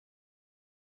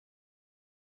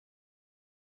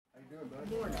doing, bud?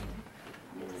 Good morning.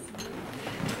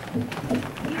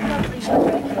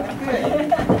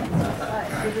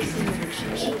 Good to see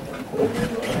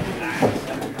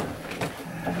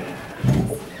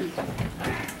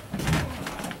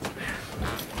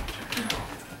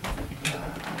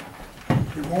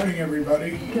Good morning,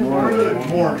 everybody. Good morning. Good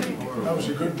morning. That was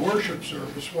a good worship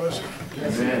service, wasn't it?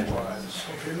 Yes, it was.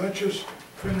 Okay, let's just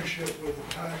finish it with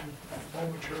a time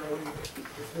momentarily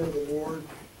before the Lord,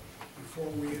 before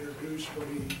we introduce what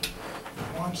He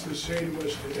wants to say to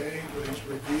us today, what He's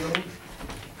revealed.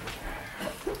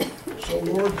 So,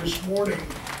 Lord, this morning,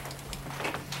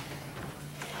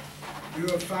 You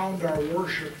have found our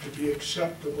worship to be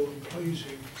acceptable and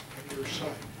pleasing in Your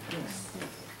sight.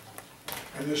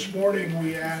 And this morning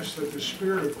we ask that the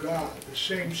Spirit of God, the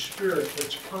same Spirit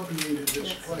that's permeated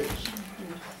this place,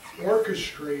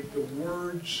 orchestrate the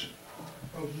words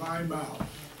of my mouth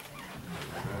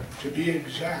to be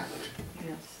exact,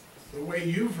 the way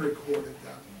You've recorded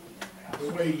them, the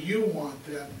way You want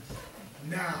them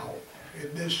now,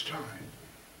 in this time,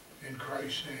 in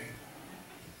Christ's name.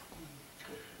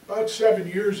 About 7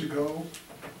 years ago,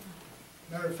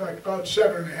 matter of fact, about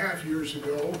 7.5 years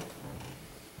ago,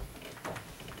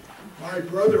 my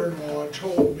brother-in-law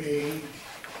told me,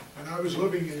 and I was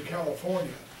living in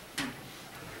California,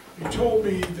 he told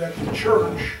me that the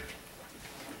church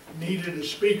needed a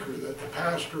speaker, that the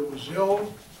pastor was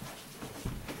ill,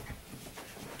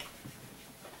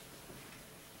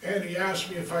 and he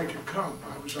asked me if I could come.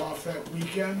 I was off that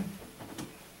weekend,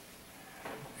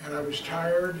 and I was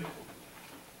tired,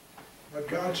 but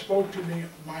God spoke to me,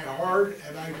 my heart,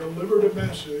 and I delivered a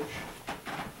message,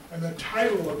 and the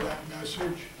title of that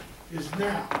message is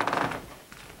Now.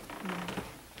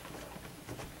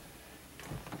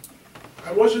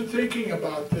 I wasn't thinking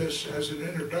about this as an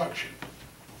introduction.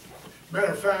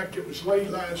 Matter of fact, it was late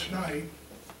last night,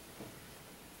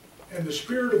 and the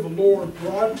Spirit of the Lord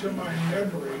brought to my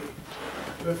memory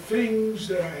the things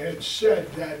that I had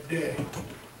said that day.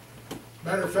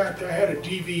 Matter of fact, I had a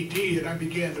DVD and I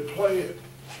began to play it.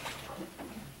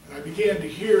 And I began to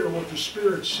hear what the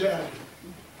Spirit said.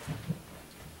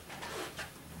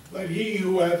 Let he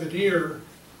who hath an ear,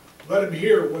 let him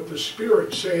hear what the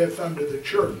Spirit saith unto the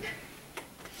church.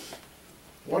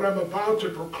 What I'm about to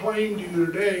proclaim to you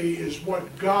today is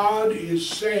what God is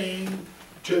saying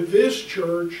to this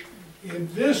church in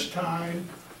this time,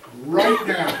 right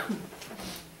now.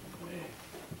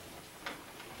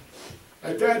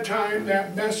 At that time,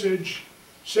 that message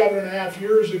 7.5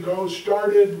 years ago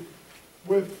started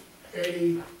with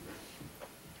a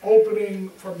opening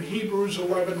from Hebrews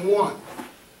 11:1.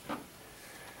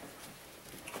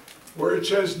 Where it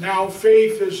says, now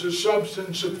faith is the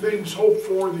substance of things hoped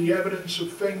for, the evidence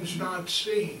of things not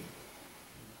seen.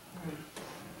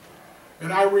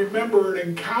 And I remember an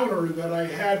encounter that I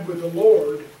had with the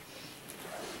Lord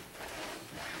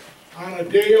on a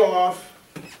day off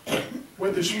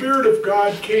when the Spirit of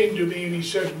God came to me and He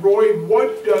said, Roy,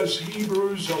 what does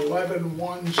Hebrews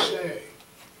 11:1 say?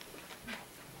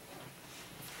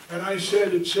 And I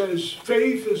said, it says,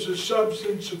 faith is the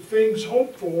substance of things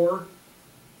hoped for,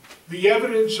 the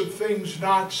evidence of things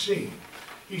not seen.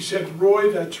 He said,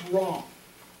 Roy, that's wrong.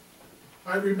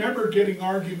 I remember getting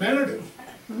argumentative.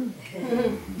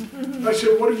 I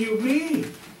said, what do you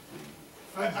mean?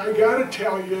 I got to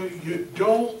tell you, you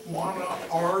don't want to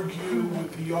argue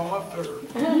with the author.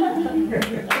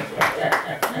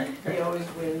 He always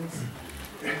wins.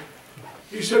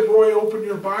 He said, Roy, open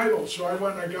your Bible. So I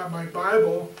went and I got my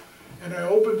Bible, and I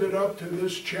opened it up to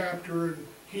this chapter in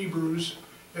Hebrews,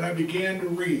 and I began to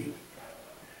read.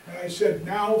 And I said,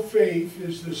 now faith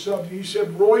is the substance. He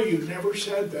said, Roy, you never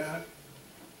said that.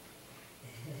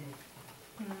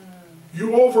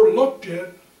 You overlooked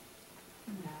it.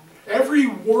 Every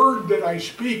word that I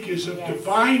speak is of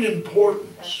divine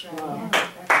importance.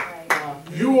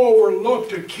 You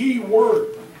overlooked a key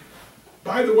word.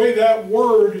 By the way, that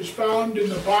word is found in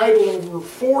the Bible over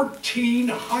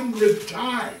 1,400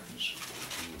 times.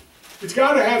 It's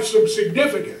got to have some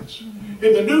significance.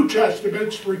 In the New Testament,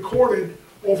 it's recorded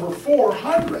over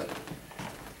 400.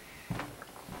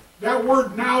 That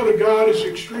word now to God is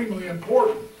extremely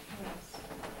important.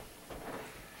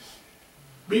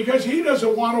 Because He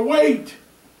doesn't want to wait.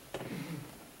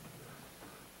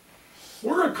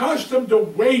 We're accustomed to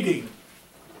waiting.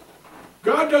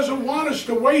 God doesn't want us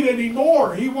to wait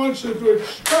anymore. He wants us to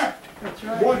expect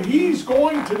what He's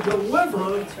going to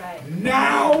deliver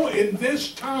now in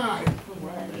this time.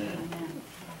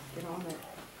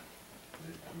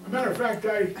 As a matter of fact,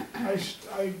 I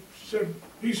said,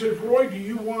 he said, Roy, do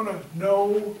you want to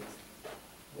know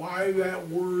why that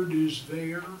word is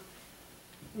there?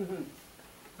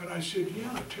 And I said,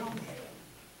 yeah, tell me.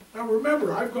 Now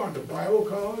remember, I've gone to Bible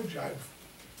college, I've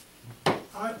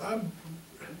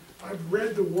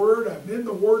read the Word, I'm in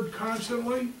the Word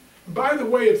constantly. And by the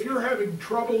way, if you're having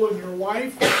trouble in your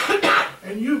life,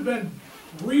 and you've been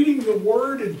reading the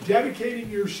Word and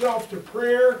dedicating yourself to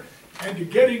prayer and to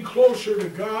getting closer to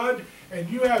God, and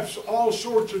you have all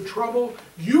sorts of trouble,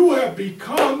 you have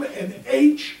become an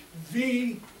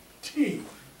HVT.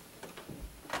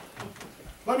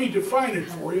 Let me define it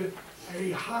for you.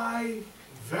 A high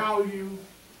value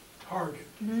target.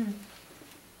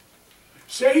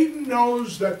 Satan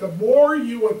knows that the more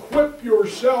you equip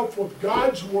yourself with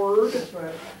God's Word,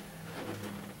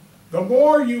 the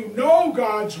more you know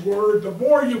God's Word, the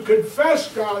more you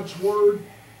confess God's Word,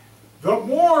 the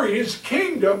more His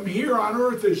kingdom here on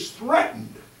earth is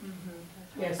threatened.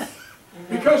 Yes.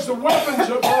 Because the weapons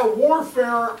of our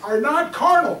warfare are not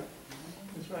carnal.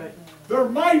 That's right. They're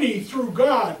mighty through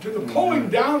God to the pulling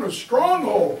down of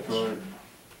strongholds. Right.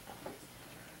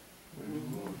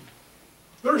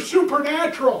 They're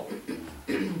supernatural.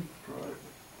 You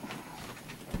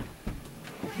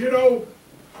know,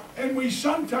 and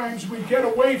sometimes we get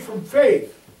away from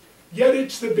faith. Yet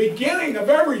it's the beginning of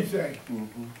everything.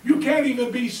 You can't even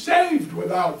be saved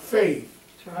without faith.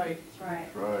 That's right. Right.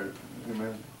 Right.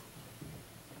 Amen.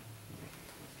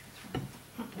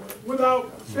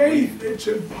 Without faith, it's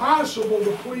impossible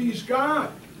to please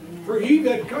God. For he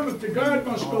that cometh to God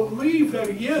must believe that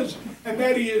He is, and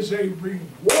that He is a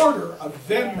rewarder of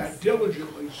them that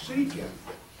diligently seek Him.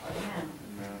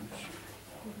 Amen.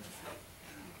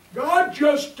 God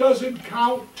just doesn't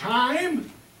count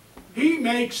time. He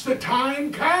makes the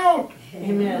time count.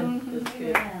 Amen. That's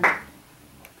good.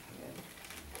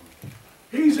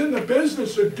 He's in the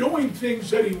business of doing things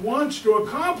that He wants to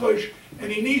accomplish,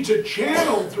 and He needs a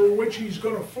channel through which He's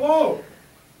going to flow.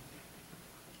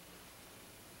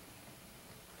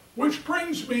 Which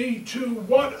brings me to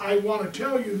what I want to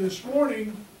tell you this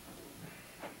morning,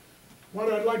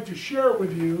 what I'd like to share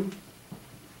with you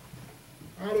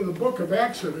out of the book of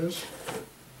Exodus.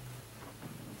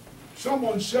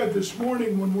 Someone said this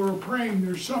morning when we were praying,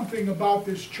 there's something about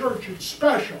this church, it's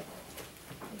special.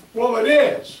 Well, it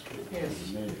is.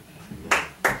 Yes.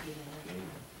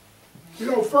 You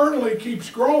know, Fernley keeps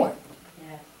growing.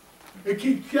 It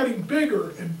keeps getting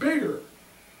bigger and bigger.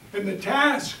 And the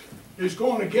task is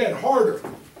going to get harder.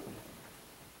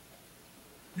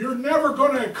 You're never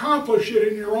going to accomplish it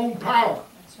in your own power,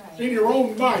 in your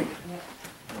own might.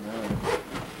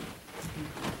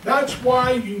 That's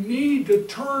why you need to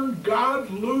turn God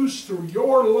loose through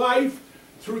your life,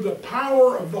 through the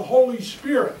power of the Holy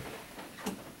Spirit.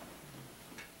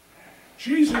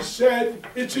 Jesus said,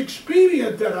 it's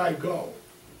expedient that I go.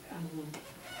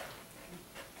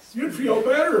 You'd feel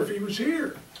better if He was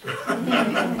here.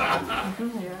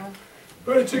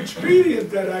 But it's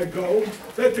expedient that I go,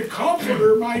 that the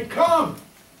Comforter might come.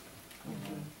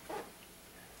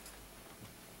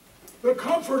 The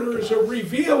Comforter is a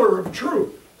revealer of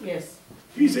truth. Yes.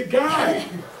 He's a guide.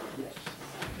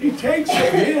 He takes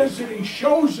of His and He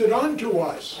shows it unto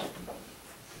us.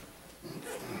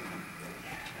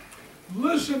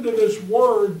 Listen to this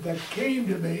word that came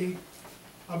to me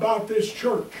about this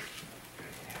church.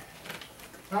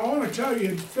 Now I want to tell you,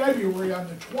 in February, on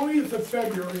the 20th of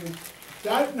February,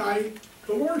 that night,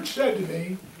 the Lord said to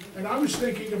me, and I was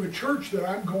thinking of a church that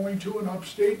I'm going to in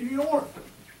upstate New York.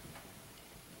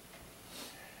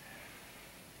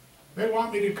 They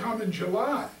want me to come in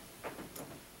July.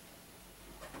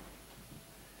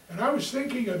 And I was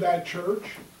thinking of that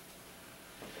church,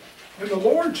 and the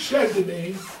Lord said to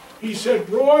me, He said,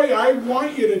 Roy, I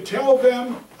want you to tell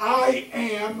them I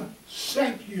am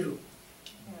sent you.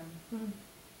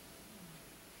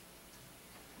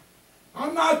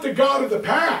 I'm not the God of the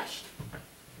past.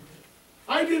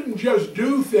 I didn't just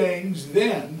do things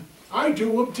then. I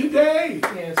do them today.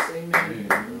 Yes,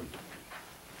 amen.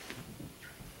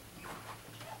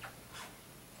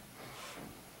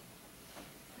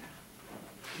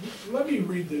 Let me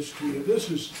read this to you. This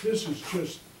is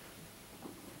just,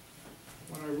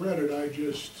 when I read it, I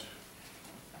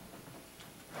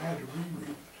had to reread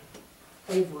it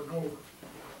over and over.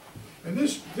 And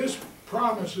this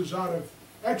promise is out of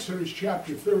Exodus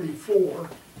chapter 34,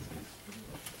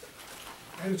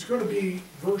 and it's going to be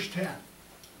verse 10.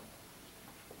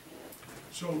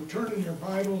 So turn in your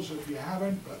Bibles if you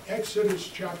haven't, but Exodus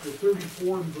chapter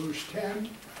 34 and verse 10.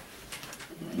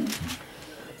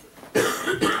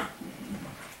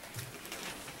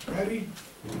 Ready?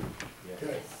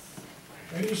 Okay.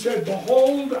 And He said,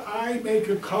 behold, I make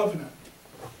a covenant.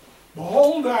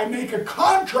 Behold, I make a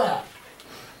contract.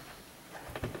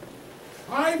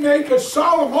 I make a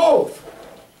solemn oath.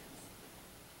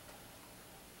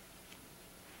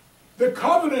 The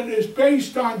covenant is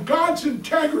based on God's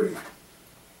integrity.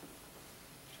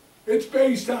 It's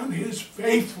based on His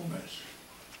faithfulness.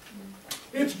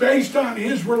 It's based on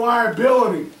His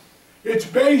reliability. It's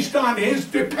based on His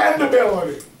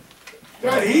dependability.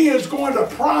 That He is going to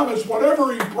promise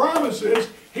whatever He promises,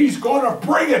 He's going to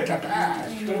bring it to pass.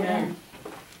 Amen.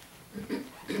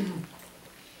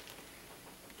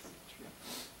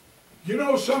 You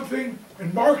know something?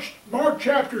 In Mark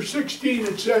chapter 16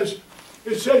 it says,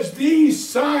 these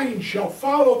signs shall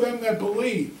follow them that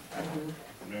believe.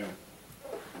 Yeah.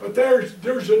 But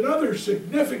there's another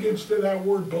significance to that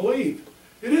word believe.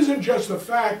 It isn't just the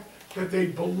fact that they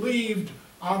believed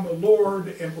on the Lord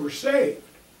and were saved.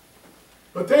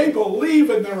 But they believe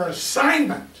in their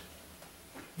assignment.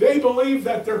 They believe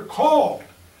that they're called,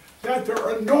 that they're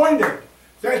anointed,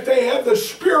 that they have the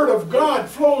Spirit of God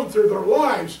flowing through their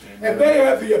lives, and they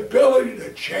have the ability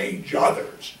to change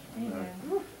others. Amen.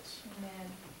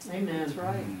 Amen. That's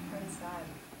right. Praise God.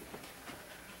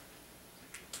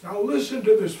 Now listen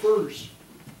to this verse.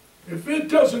 If it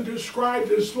doesn't describe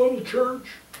this little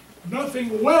church,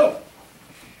 nothing will.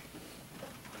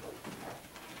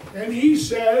 And He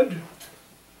said,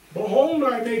 behold,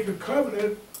 I make a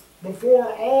covenant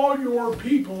before all your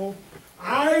people.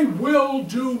 I will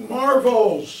do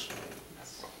marvels,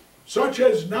 such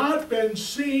as not been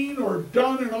seen or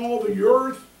done in all the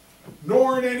earth,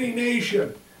 nor in any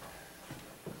nation.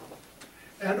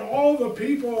 And all the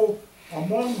people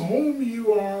among whom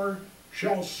you are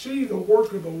shall see the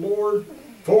work of the Lord,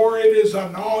 for it is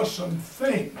an awesome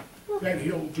thing that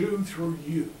He'll do through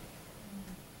you.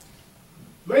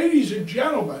 Ladies and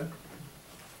gentlemen,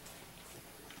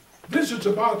 this is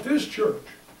about this church.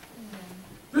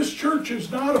 This church is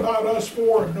not about us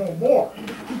four and no more.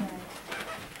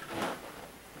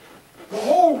 The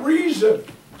whole reason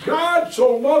God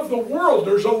so loved the world,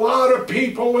 there's a lot of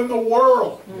people in the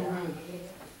world.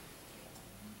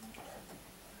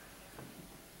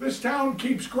 This town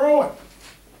keeps growing.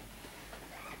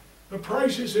 The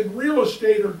prices in real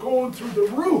estate are going through the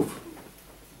roof.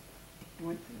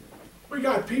 We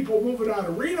got people moving out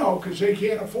of Reno because they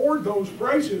can't afford those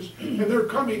prices, and they're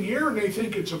coming here and they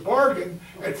think it's a bargain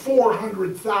at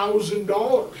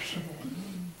 $400,000.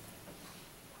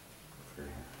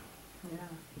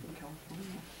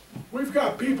 We've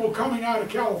got people coming out of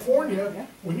California,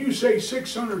 when you say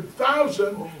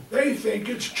 600,000, they think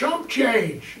it's chump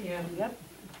change. Yeah. Yep.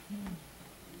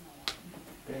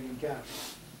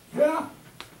 Yeah,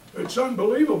 it's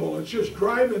unbelievable. It's just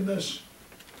driving this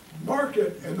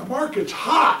market, and the market's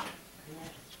hot.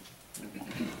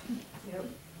 Yep.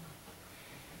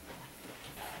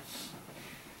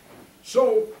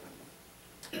 So,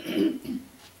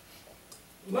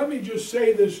 let me just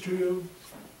say this to you.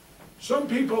 Some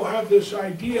people have this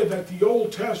idea that the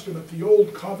Old Testament, the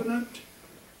Old Covenant,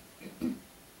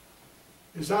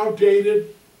 is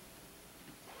outdated.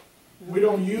 We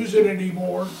don't use it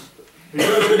anymore. It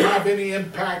doesn't have any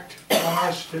impact on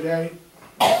us today.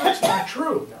 That's not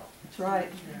true. That's right.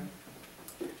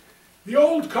 The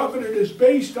Old Covenant is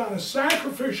based on a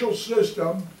sacrificial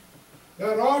system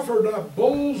that offered up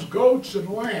bulls, goats, and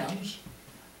lambs.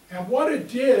 And what it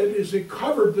did is it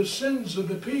covered the sins of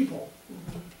the people.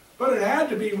 But it had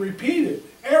to be repeated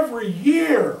every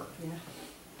year.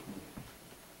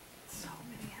 So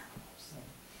many animals.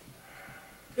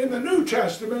 In the New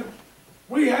Testament,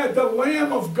 we had the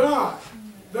Lamb of God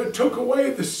that took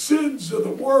away the sins of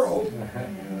the world,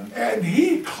 and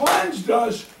He cleansed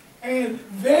us, and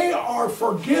they are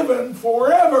forgiven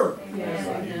forever. Yes,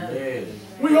 amen.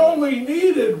 We only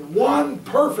needed one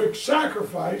perfect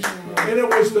sacrifice, and it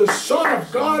was the Son of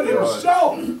God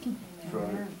Himself. That's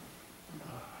right.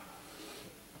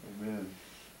 Amen.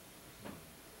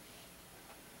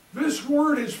 This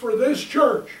word is for this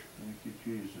church. Thank you,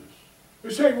 Jesus.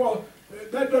 You say, well,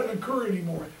 that doesn't occur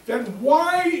anymore. Then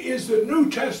why is the New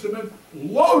Testament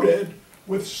loaded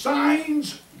with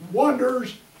signs,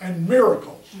 wonders, and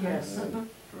miracles? Yes. That's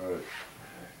right.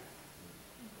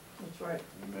 That's right.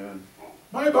 Amen.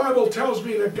 My Bible tells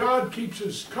me that God keeps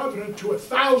His covenant to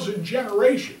 1,000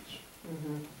 generations.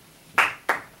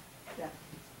 Yeah.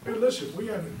 Hey, listen, we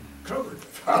haven't covered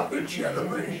 1,000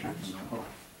 generations.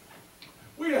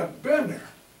 We haven't been there.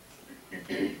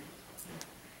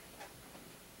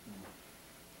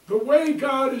 The way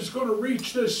God is going to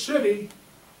reach this city,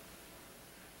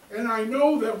 and I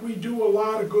know that we do a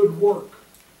lot of good work.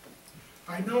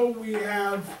 I know we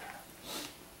have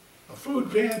a food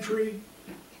pantry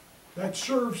that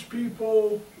serves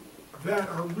people that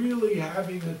are really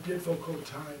having a difficult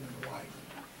time in life.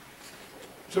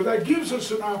 So that gives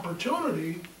us an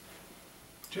opportunity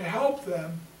to help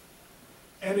them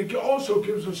And it also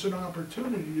gives us an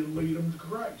opportunity to lead them to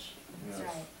Christ. Yes.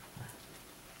 That's right.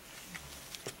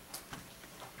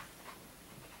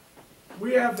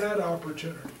 We have that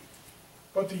opportunity.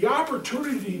 But the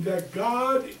opportunity that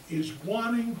God is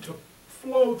wanting to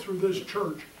flow through this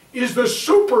church is the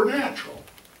supernatural.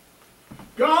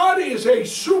 God is a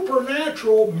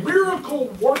supernatural,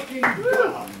 miracle-working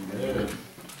God. Amen.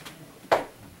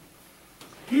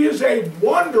 He is a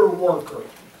wonder worker.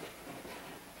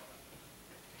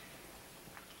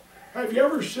 Have you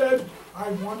ever said, I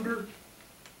wonder?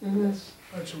 Yes.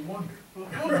 That's a wonder.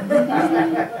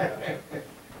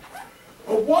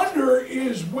 A wonder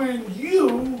is when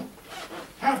you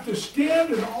have to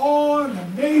stand in awe and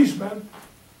amazement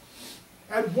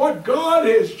at what God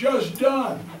has just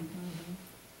done.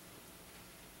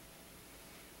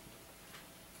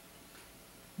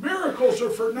 Miracles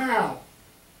are for now.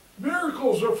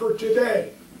 Miracles are for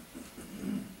today.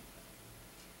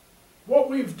 What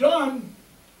we've done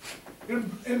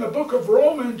in the book of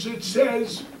Romans, it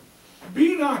says,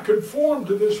 be not conformed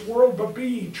to this world, but be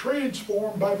ye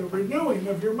transformed by the renewing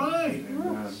of your mind.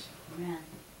 Amen. Amen.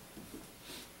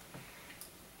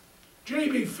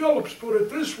 J.B. Phillips put it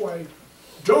this way,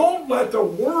 don't let the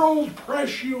world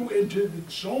press you into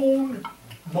its own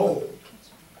mold,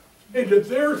 into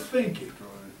their thinking,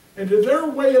 That's right. into their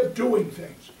way of doing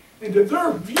things, into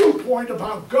their viewpoint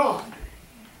about God.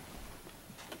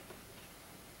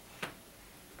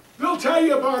 They'll tell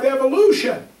you about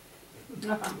evolution.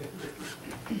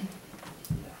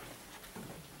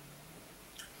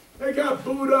 They got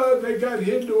Buddha, they got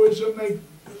Hinduism,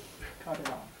 Cut it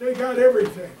off. they got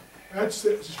everything. That's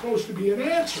supposed to be an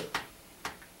answer.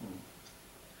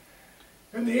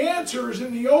 And the answer is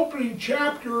in the opening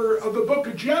chapter of the book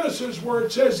of Genesis where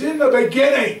it says, in the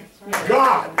beginning,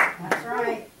 God. That's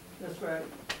right. That's right.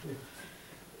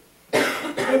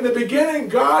 In the beginning,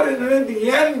 God, and in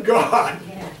the end, God.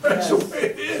 Yeah. That's the way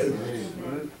it is.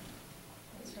 Right.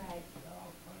 That's right.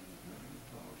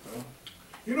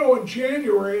 You know, in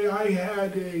January, I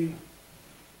had a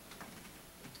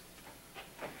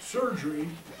surgery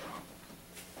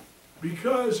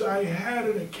because I had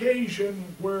an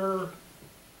occasion where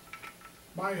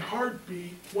my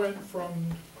heartbeat went from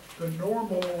the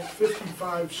normal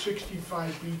 55,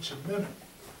 65 beats a minute.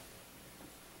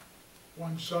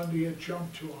 One Sunday it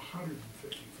jumped to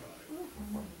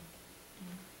 155.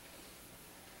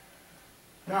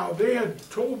 Now, they had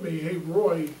told me, hey,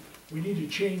 Roy, we need to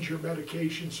change your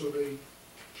medication, so they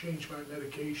changed my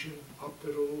medication, upped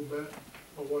it a little bit.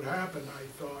 But what happened, I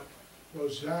thought,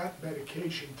 was that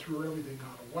medication threw everything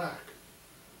out of whack.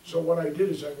 So what I did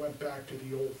is I went back to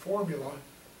the old formula,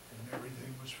 and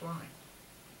everything was fine.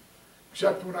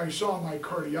 Except when I saw my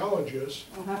cardiologist,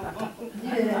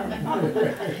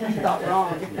 Not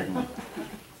wrong.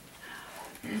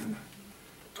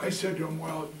 I said to him,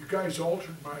 well, you guys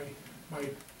altered my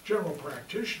general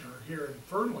practitioner here in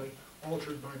Fernley,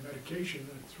 altered my medication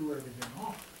and it threw everything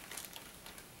off.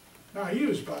 Now, he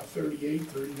was about 38,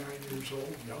 39 years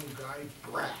old, young guy,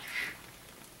 brash,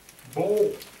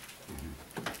 bold.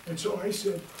 And so I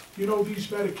said, you know, these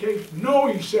medications, no,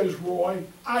 he says, Roy,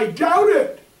 I doubt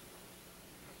it.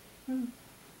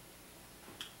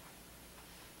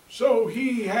 So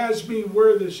he has me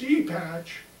wear this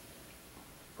e-patch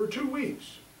for 2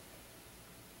 weeks.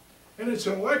 And it's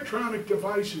an electronic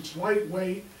device, it's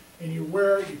lightweight, and you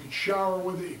wear it, you can shower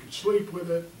with it, you can sleep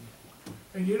with it,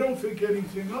 and you don't think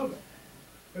anything of it.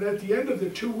 And at the end of the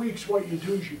 2 weeks, what you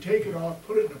do is you take it off,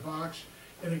 put it in a box,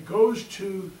 and it goes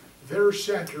to their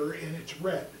center, and it's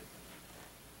red.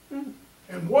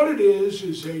 And what it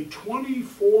is a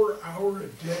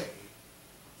 24-hour-a-day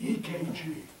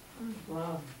EKG.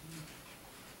 Wow.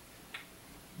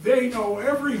 They know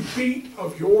every beat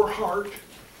of your heart,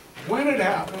 when it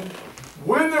happened,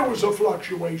 when there was a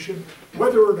fluctuation,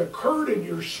 whether it occurred in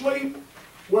your sleep,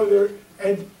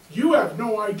 and you have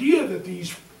no idea that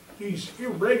these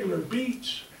irregular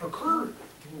beats occurred.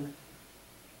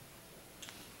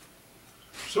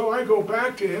 So I go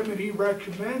back to him and he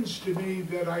recommends to me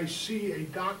that I see a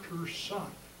doctor's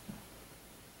son.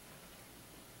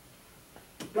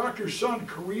 Dr. Sun,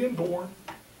 Korean born,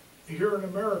 here in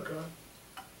America,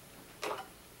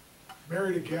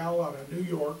 married a gal out of New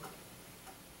York,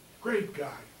 great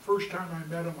guy. First time I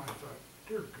met him, I thought,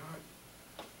 dear God,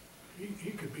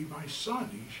 he could be my son,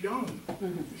 he's young.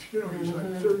 You know, he's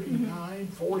like 39,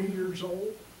 40 years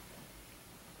old.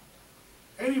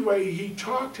 Anyway, he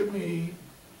talked to me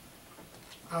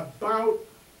about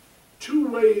 2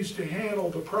 ways to handle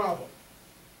the problem.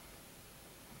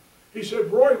 He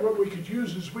said, Roy, what we could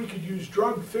use is we could use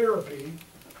drug therapy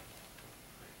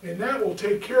And that will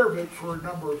take care of it for a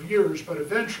number of years, but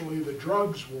eventually the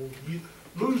drugs will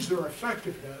lose their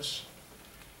effectiveness,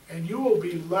 and you will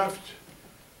be left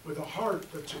with a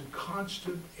heart that's in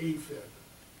constant AFib.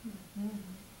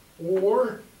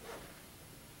 Or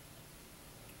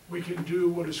we can do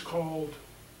what is called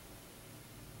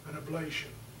an ablation,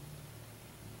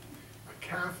 a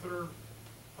catheter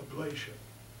ablation,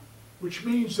 which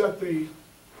means that the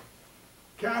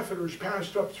catheter is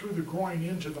passed up through the groin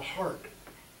into the heart.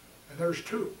 And there's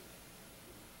two.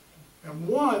 And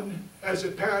one, as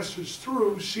it passes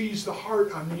through, sees the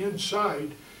heart on the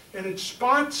inside, and it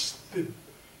spots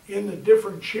in the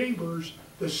different chambers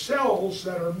the cells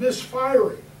that are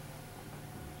misfiring.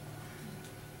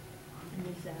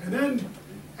 And then,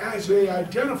 as they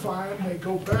identify them, they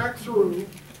go back through,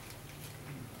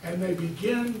 and they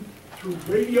begin through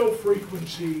radio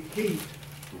frequency heat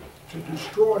to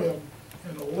destroy them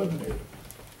and eliminate them.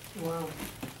 Wow.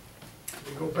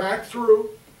 They go back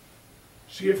through,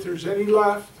 see if there's any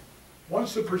left.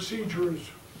 Once the procedure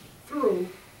is through,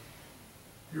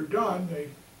 you're done. They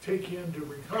take you into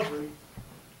recovery.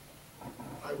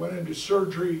 I went into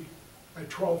surgery at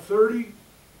 12:30,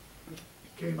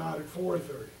 came out at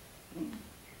 4:30.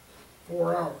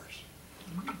 4 hours.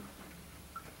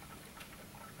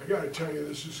 I got to tell you,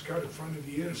 this is kind of funny.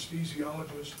 The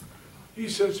anesthesiologist, he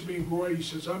says to me, Roy, he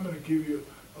says, I'm going to give you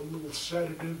a little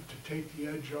sedative to take the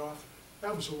edge off.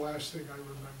 That was the last thing I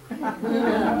remember.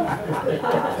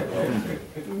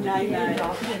 Night-night.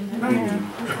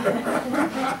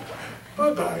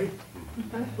 Bye-bye.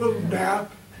 Little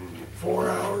nap. 4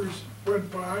 hours went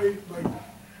by. Like,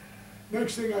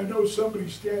 next thing I know,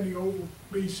 somebody's standing over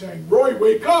me saying, Roy,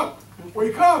 wake up!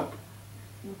 Wake up!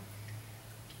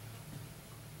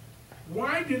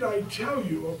 Why did I tell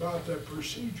you about that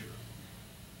procedure?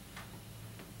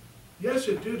 Yes,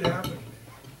 it did happen to me.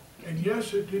 And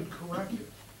yes, it did correct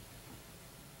it.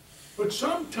 But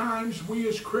sometimes we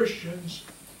as Christians,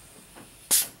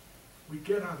 we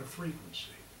get out of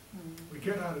frequency. We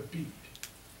get out of beat.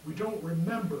 We don't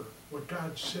remember what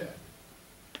God said.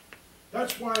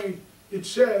 That's why it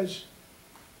says,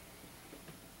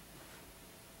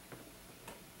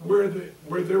 where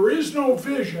there is no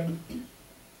vision,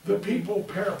 the people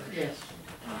perish. Yes.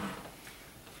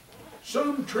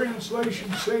 Some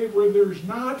translations say where there's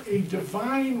not a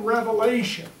divine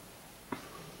revelation,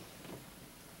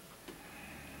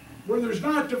 where there's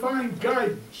not divine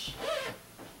guidance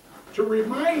to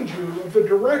remind you of the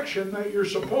direction that you're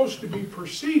supposed to be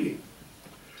proceeding,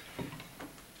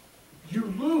 you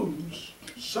lose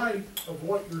sight of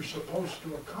what you're supposed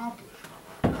to accomplish.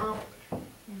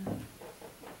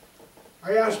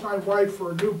 I asked my wife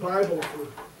for a new Bible for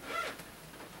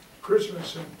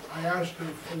Christmas, and I asked her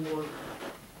for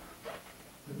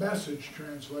the Message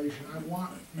translation. I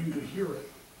want you to hear it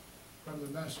from the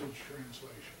Message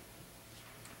translation.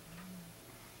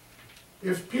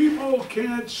 If people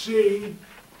can't see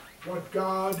what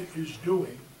God is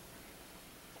doing,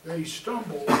 they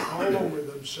stumble all over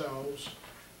themselves,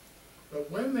 but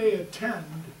when they attend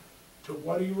to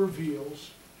what He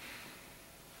reveals,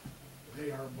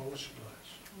 they are most blessed.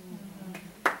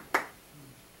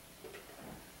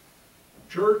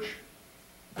 Church,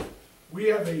 we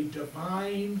have a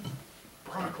divine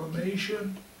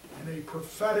proclamation and a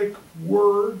prophetic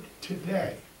word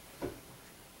today.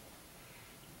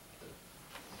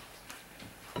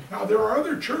 Now, there are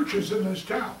other churches in this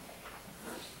town,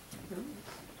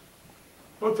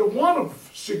 but the one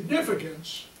of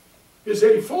significance is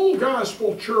a full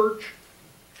gospel church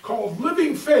called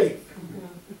Living Faith.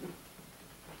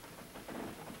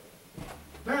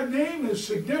 That name is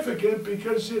significant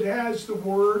because it has the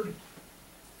word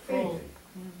faith.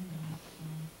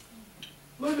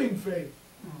 Living faith.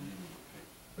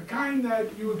 The kind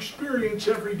that you experience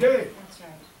every day. That's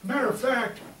right. Matter of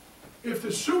fact, if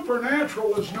the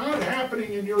supernatural is not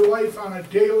happening in your life on a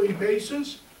daily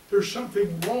basis, there's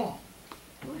something wrong.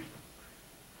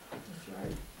 That's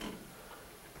right.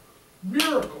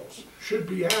 Miracles should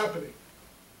be happening.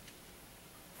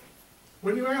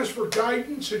 When you ask for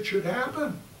guidance, it should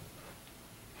happen.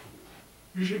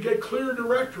 You should get clear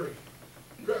direction.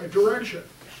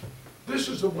 This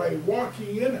is the way,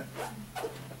 walking in it.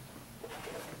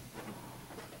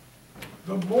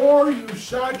 The more you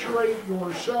saturate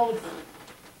yourself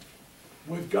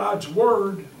with God's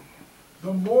Word,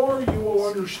 the more you will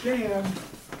understand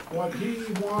what He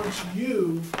wants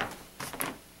you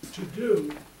to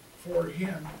do for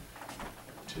Him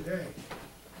today.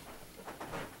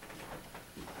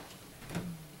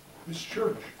 This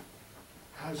church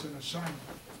has an assignment.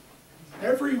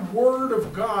 Every word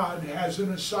of God has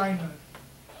an assignment,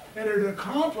 and it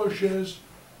accomplishes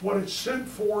what it's sent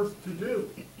forth to do.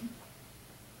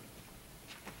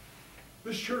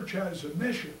 This church has a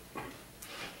mission,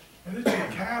 and it's to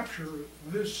capture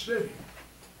this city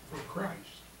for Christ.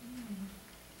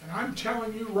 And I'm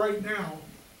telling you right now,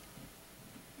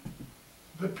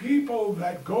 the people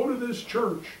that go to this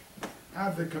church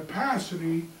have the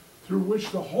capacity through which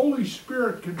the Holy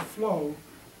Spirit can flow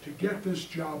to get this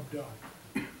job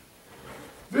done.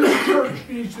 This church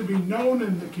needs to be known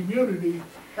in the community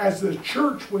as the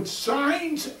church with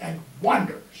signs and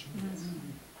wonders.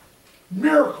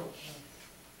 Miracles.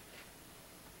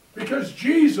 Because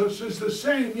Jesus is the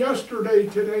same yesterday,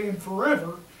 today, and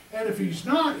forever. And if he's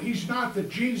not the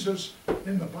Jesus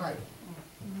in the Bible.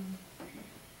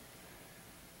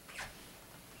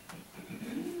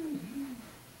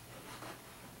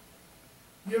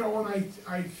 You know, when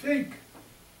I think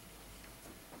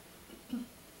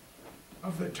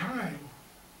of the time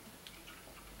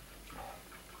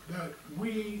that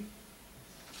we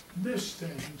miss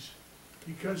things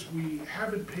because we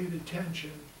haven't paid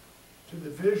attention to the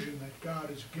vision that God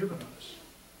has given us.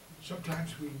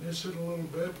 Sometimes we miss it a little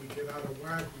bit, we get out of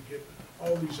whack, we get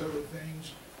all these other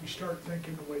things. We start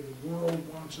thinking the way the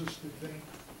world wants us to think.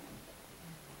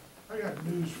 I got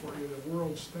news for you, the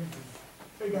world's thinking.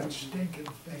 They got stinking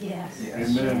thinking. Yes.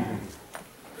 Amen.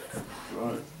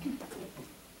 Right.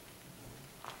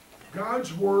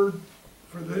 God's word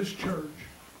for this church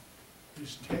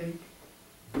is take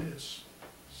this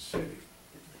city.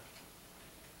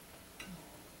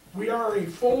 We are a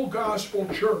full gospel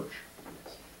church.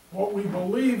 What we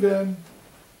believe in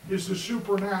is the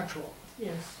supernatural.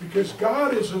 Yes. Because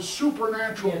God is a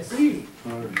supernatural Yes. being.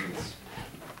 Right.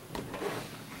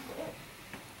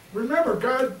 Remember,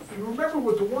 remember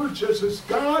what the word says is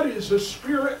God is a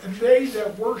spirit, and they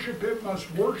that worship him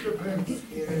must worship him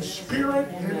in spirit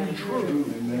and in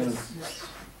truth. Amen. That's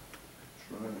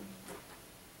right.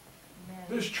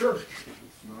 This church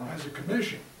has a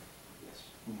commission,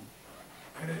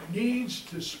 and it needs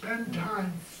to spend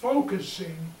time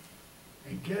focusing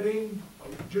and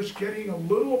just getting a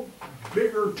little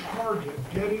bigger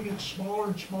target, getting it smaller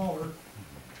and smaller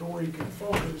to where you can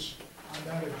focus on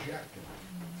that objective.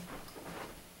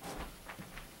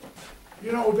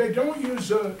 You know, they don't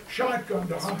use a shotgun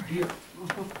to hunt deer.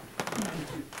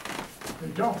 They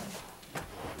don't.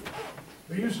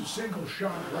 They use a single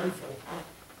shot rifle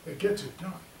that gets it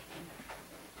done.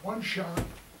 One shot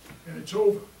and it's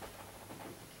over.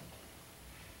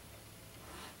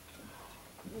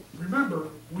 Remember,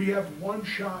 we have one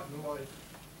shot in life.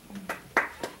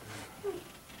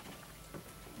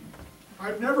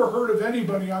 I've never heard of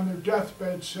anybody on their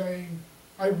deathbed saying,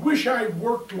 I wish I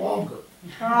worked longer.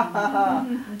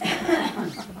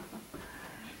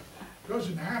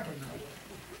 Doesn't happen that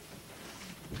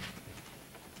way.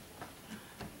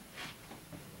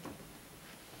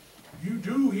 You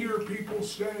do hear people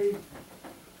say,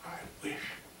 I wish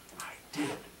I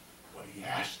did what he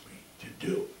asked me to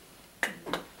do.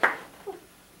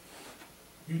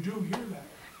 You do hear that.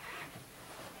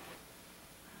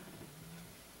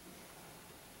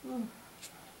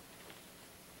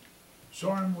 So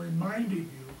I'm reminding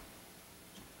you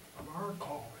of our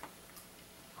calling,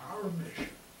 our mission,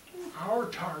 our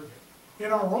target,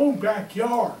 in our own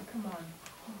backyard. Come on,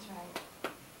 that's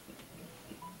right.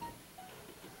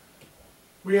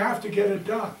 We have to get it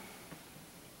done.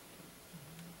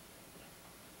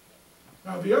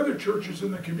 Now, the other churches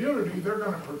in the community, they're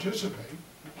going to participate.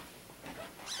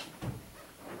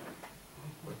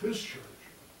 But this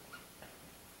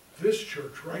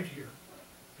church right here,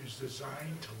 is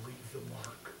designed to leave the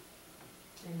mark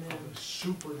Amen. of the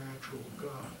supernatural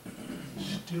God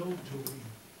still doing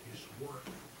his work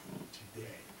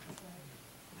today.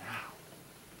 Now,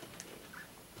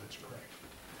 let's pray.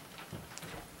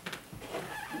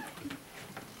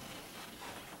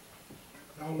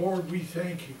 Now, Lord, we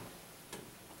thank you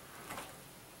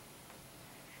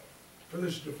for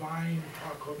this divine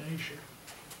proclamation,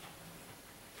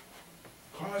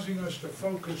 causing us to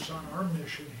focus on our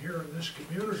mission here in this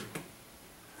community.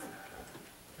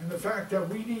 And the fact that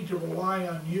we need to rely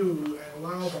on you and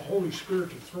allow the Holy Spirit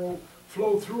to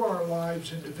flow through our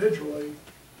lives individually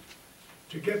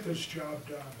to get this job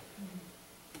done.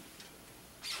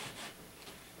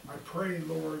 I pray,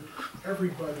 Lord,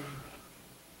 everybody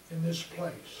in this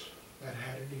place that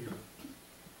had an ear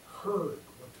heard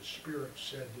what the Spirit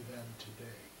said to them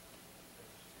today.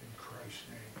 In Christ's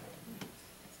name.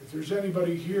 If there's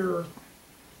anybody here,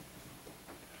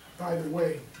 by the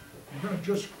way, I'm going to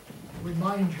just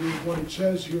remind you of what it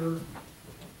says here.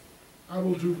 I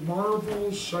will do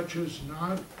marvels such as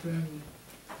not been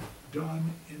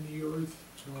done in the earth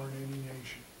nor in any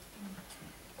nation.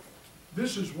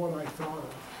 This is what I thought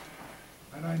of.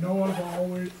 And I know I've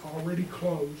already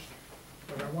closed.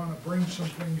 but I want to bring some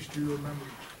things to your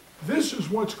memory. This is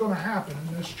what's going to happen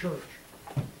in this church.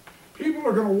 People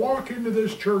are going to walk into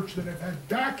this church that have had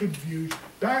back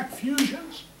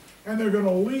fusions, and they're going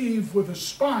to leave with a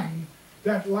spine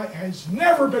that has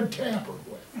never been tampered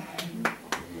with.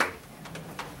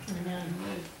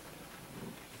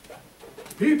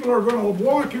 People are going to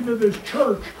walk into this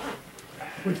church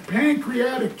with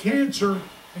pancreatic cancer,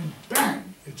 and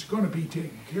bang, it's going to be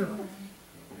taken care of.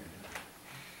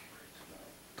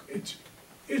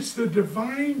 It's the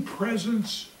divine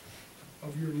presence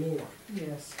of your Lord.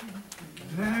 Yes.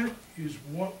 That is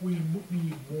what we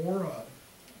need more of.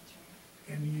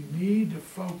 And you need to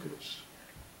focus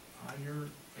on your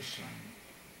assignment.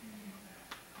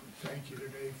 Thank you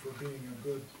today for being a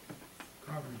good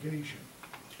congregation.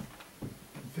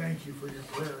 And thank you for your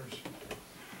prayers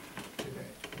today.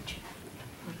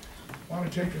 Want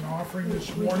to take an offering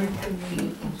this morning?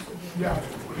 Yeah,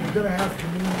 we're going to have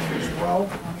communion as well.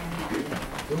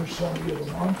 First Sunday of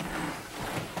the month.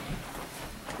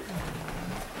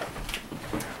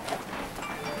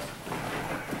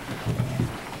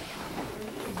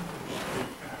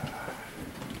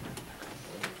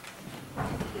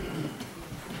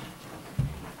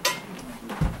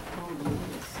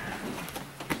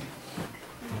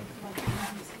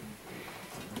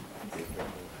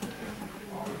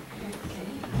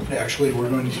 Actually, we're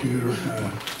going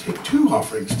to take two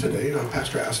offerings today.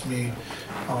 Pastor asked me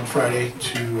on Friday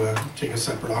to take a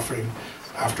separate offering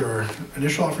after our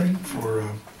initial offering for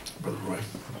Brother Roy.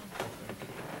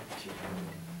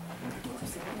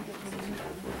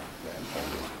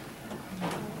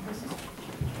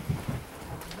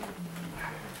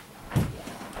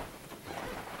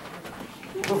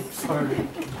 Oh, sorry.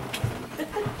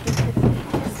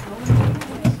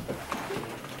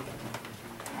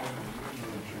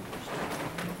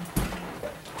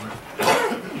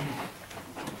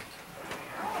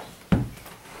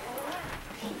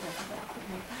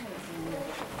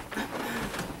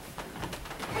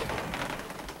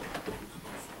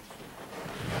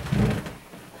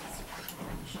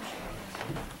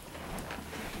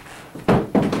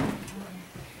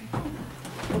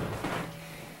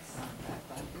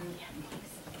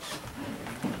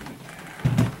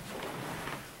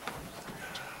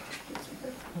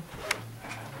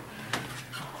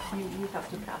 You have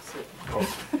to pass it. Oh.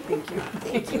 Thank you.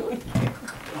 Thank you.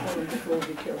 We'll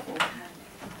be careful.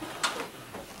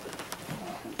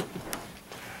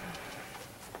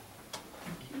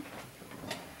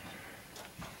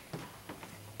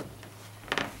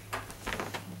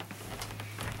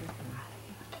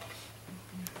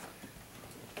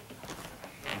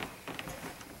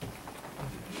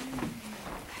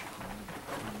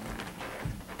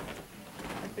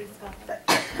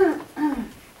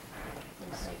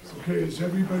 Okay, has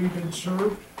everybody been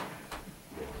served?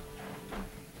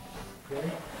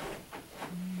 Okay.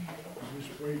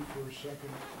 Just wait for a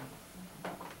second.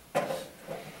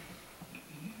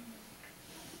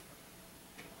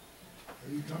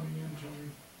 Are you coming in, Tony?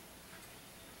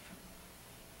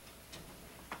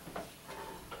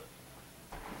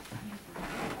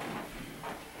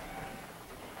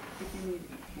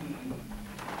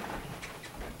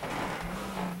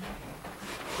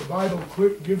 The Bible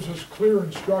gives us clear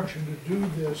instruction to do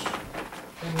this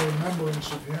in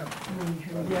remembrance of Him.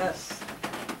 Yes.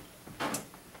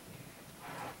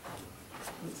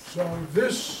 So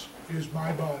this is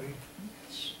my body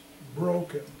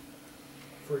broken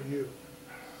for you.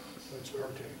 Let's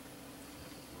partake.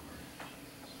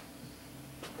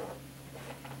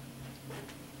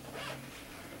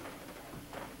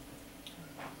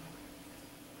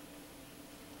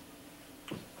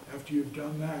 After you've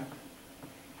done that,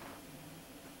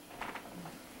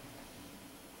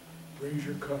 raise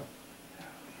your cup.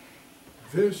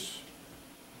 This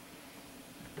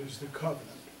is the covenant,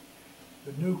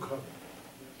 the new covenant,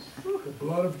 the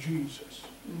blood of Jesus,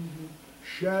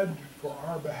 shed for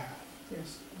our behalf,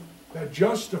 Yes. that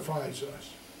justifies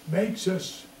us, makes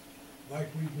us like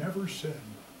we've never sinned.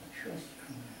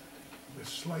 The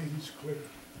slate is clear.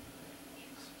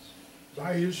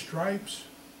 By His stripes,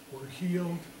 we're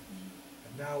healed,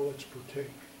 and now let's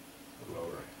partake.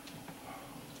 Glory.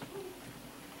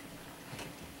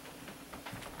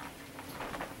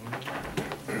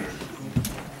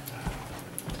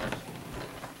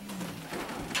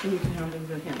 You can hand it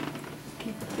to him.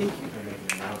 Thank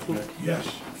you.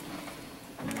 Yes.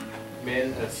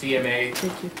 Men, a CMA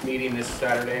Thank you. meeting this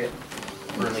Saturday at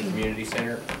Fernley Community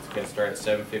Center. It's going to start at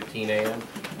 7:15 a.m.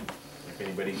 If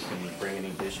anybody can bring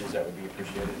any dishes, that would be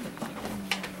appreciated.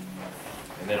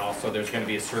 And then also there's going to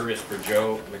be a service for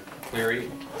Joe McCleary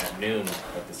at noon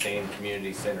at the same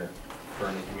community center,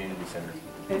 Fernley Community Center.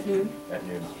 At noon? at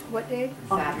noon, What day?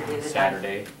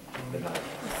 Saturday, the 9th.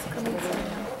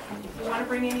 You wanna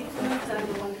bring any food, I'm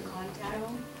the one to contact.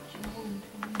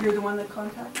 You're the one that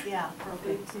contacts? Yeah,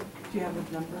 Okay. Do you have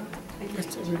a number?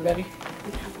 Yes, everybody.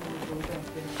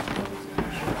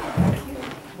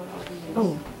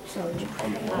 Oh, sorry.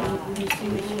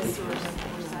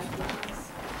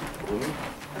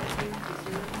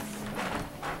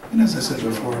 And as I said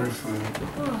before, if a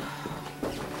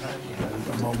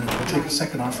moment, we'll take a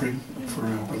second offering for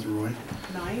Brother Roy.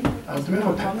 Do we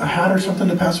have a hat or something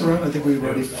to pass around? I think we've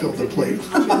already filled the plate.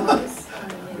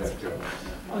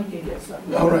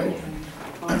 All right.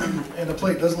 And the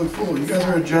plate does look full. You guys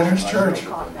are a generous church.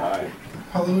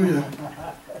 Hallelujah.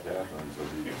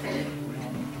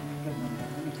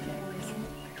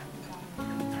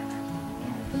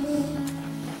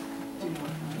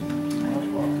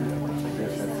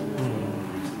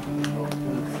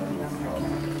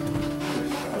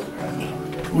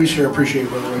 We sure appreciate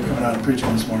Brother Roy coming out and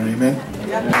preaching this morning. Amen.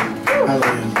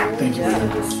 Hallelujah. Thank you,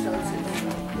 brother.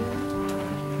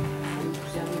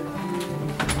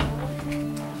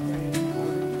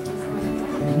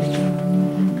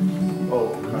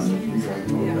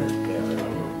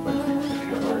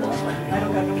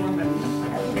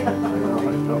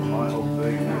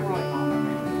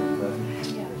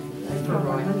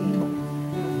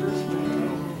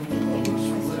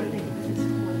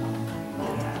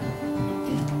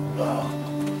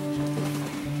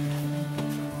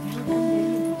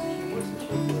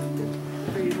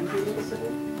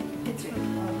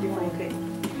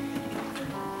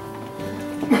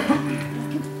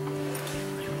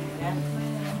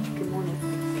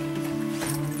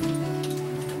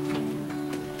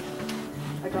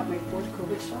 I got my fourth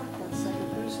COVID shot, that second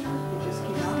booster, it just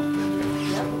came out.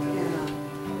 Yep, and,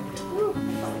 whew, I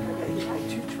felt like I got hit by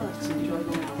 2 trucks in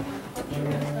Jordan.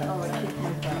 Oh, I kicked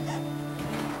my butt.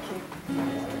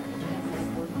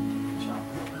 Shot.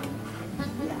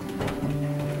 Yeah.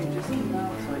 It just came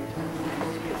out, so I told them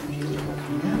to go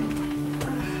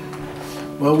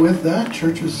get Well, with that,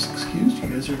 church is excused. You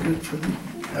guys are good for the.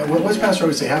 What's Pastor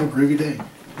always say? Have a groovy day. some.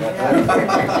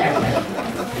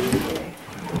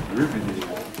 Groovy.